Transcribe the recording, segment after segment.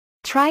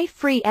Try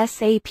free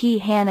SAP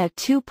HANA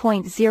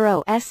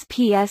 2.0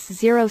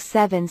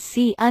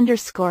 SPS07C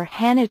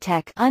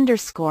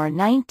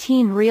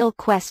 _HANATech_19 real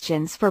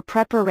questions for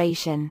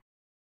preparation.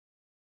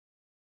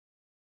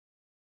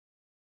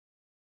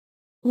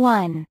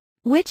 1.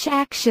 Which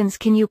actions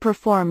can you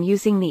perform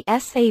using the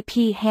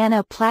SAP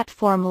HANA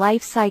Platform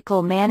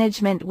Lifecycle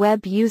Management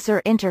Web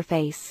User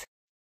Interface?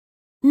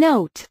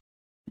 Note: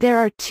 there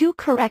are two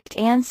correct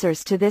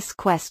answers to this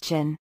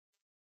question.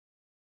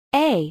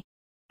 A.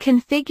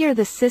 Configure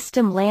the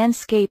system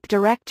landscape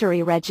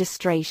directory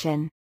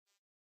registration.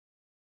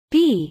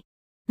 B.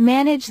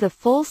 Manage the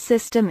full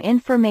system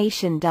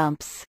information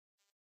dumps.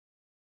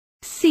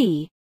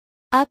 C.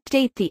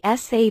 Update the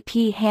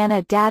SAP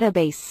HANA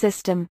database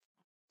system.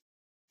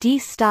 D.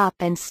 Stop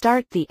and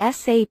start the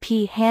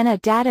SAP HANA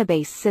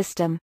database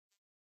system.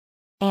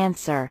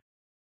 Answer: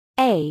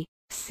 A,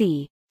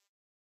 C.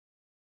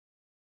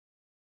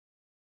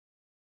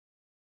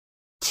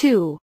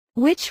 2.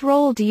 Which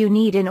role do you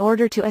need in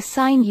order to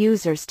assign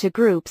users to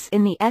groups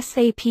in the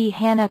SAP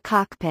HANA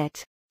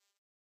cockpit?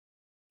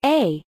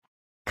 A.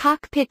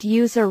 Cockpit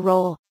user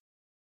role.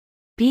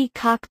 B.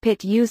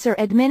 Cockpit user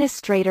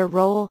administrator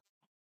role.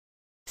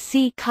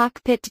 C.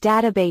 Cockpit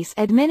database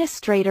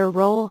administrator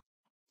role.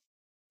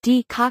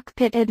 D.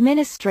 Cockpit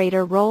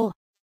administrator role.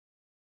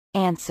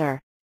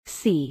 Answer: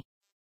 C.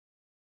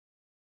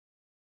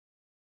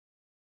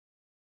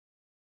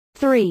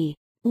 3.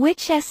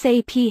 Which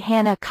SAP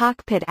HANA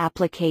cockpit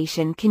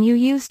application can you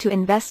use to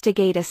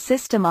investigate a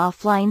system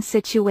offline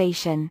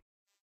situation?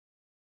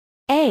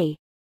 A.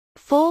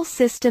 Full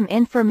system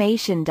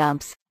information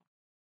dumps.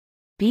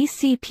 B.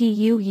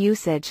 CPU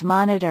usage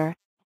monitor.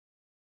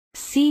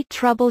 C.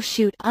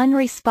 Troubleshoot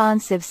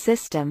unresponsive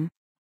system.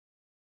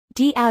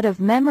 D.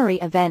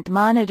 Out-of-memory event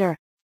monitor.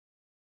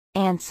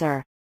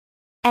 Answer: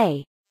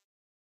 A.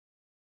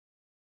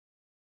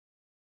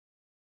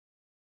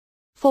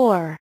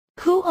 4.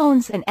 Who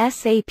owns an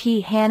SAP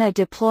HANA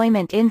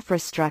Deployment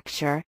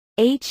Infrastructure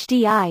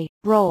 (HDI)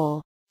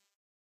 role?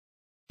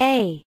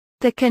 A.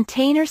 The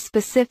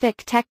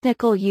container-specific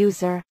technical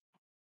user.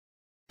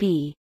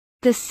 B.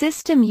 The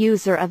system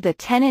user of the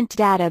tenant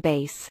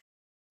database.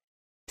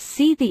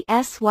 C. The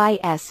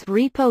SYS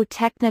repo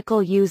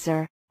technical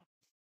user.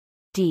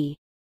 D.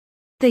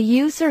 The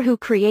user who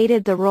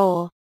created the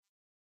role.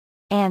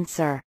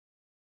 Answer: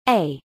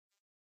 A.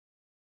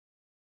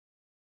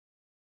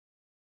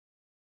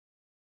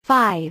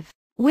 5.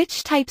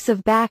 Which types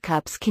of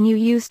backups can you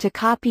use to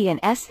copy an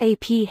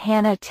SAP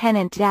HANA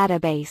tenant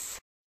database?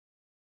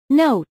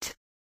 Note: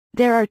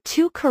 there are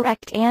two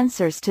correct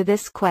answers to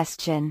this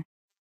question.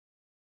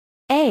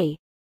 A.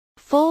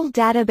 Full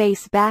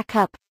database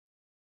backup.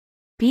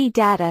 B.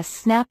 Data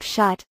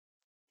snapshot.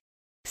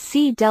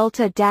 C.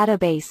 Delta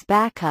database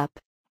backup.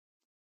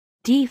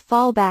 D.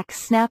 Fallback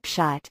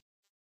snapshot.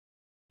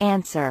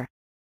 Answer: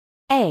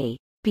 A,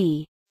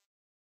 B.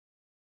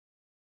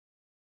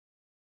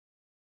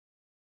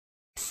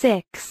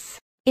 6.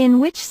 In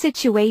which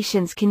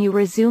situations can you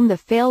resume the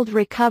failed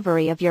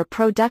recovery of your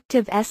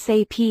productive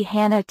SAP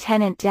HANA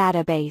tenant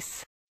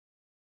database?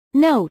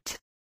 Note: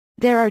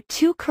 there are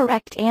two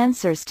correct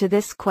answers to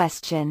this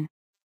question.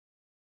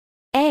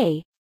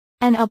 A.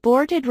 An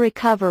aborted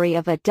recovery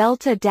of a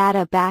Delta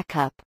data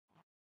backup.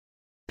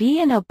 B.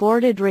 An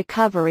aborted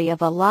recovery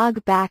of a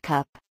log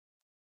backup.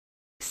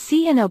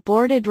 C. An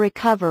aborted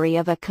recovery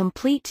of a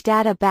complete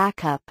data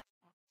backup.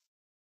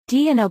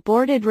 D. An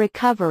aborted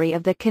recovery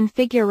of the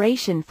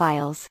configuration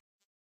files.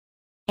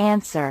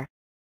 Answer: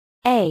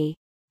 A,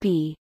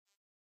 B.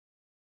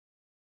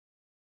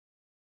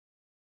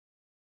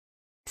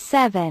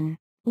 7.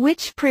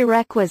 Which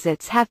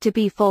prerequisites have to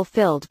be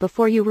fulfilled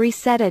before you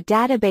reset a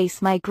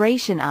database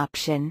migration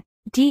option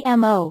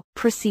 (DMO)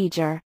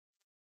 procedure?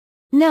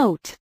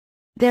 Note: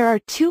 there are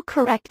two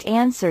correct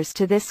answers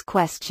to this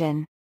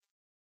question.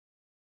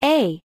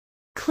 A.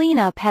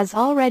 Cleanup has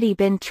already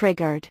been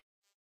triggered.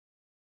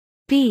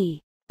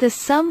 B. The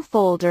SUM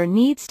folder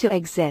needs to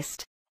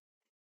exist.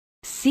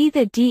 C.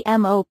 The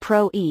DMO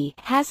Pro E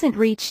hasn't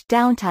reached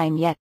downtime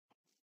yet.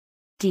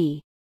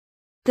 D.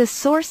 The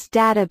source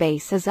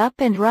database is up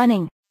and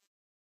running.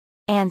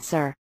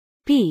 Answer: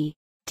 B,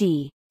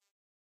 D.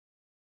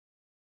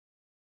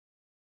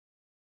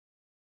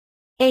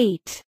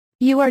 8.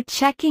 You are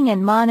checking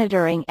and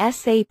monitoring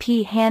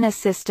SAP HANA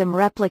system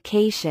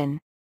replication.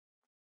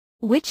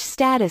 Which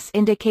status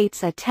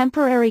indicates a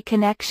temporary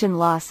connection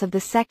loss of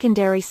the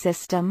secondary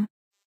system?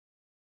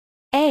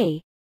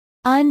 A.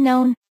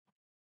 Unknown.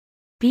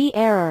 B.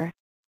 Error.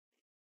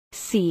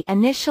 C.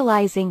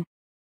 Initializing.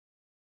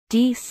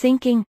 D.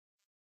 Syncing.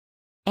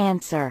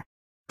 Answer: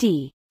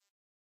 D.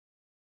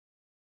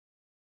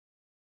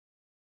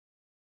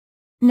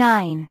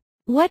 9.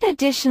 What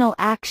additional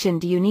action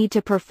do you need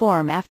to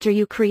perform after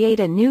you create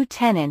a new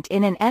tenant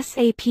in an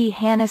SAP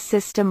HANA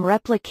system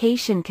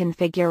replication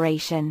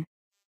configuration?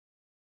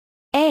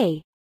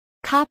 A.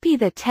 Copy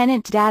the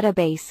tenant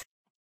database.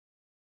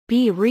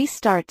 B.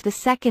 Restart the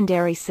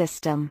secondary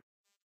system.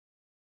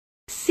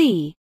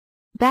 C.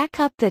 Back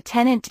up the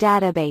tenant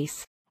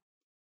database.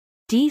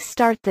 D.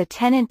 Start the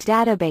tenant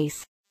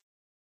database.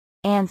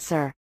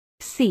 Answer.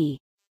 C.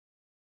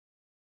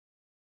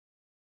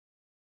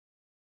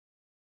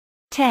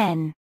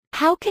 10.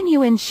 How can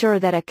you ensure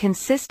that a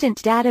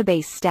consistent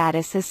database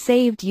status is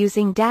saved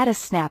using data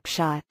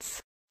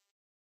snapshots?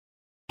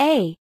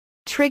 A.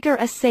 Trigger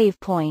a save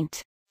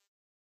point.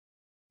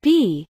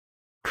 B.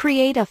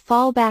 Create a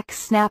fallback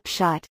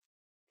snapshot.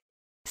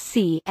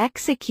 C.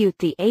 Execute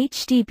the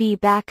HDB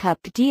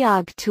backup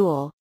deog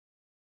tool.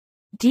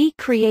 D.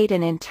 Create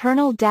an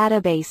internal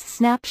database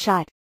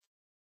snapshot.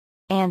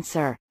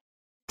 Answer.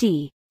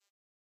 D.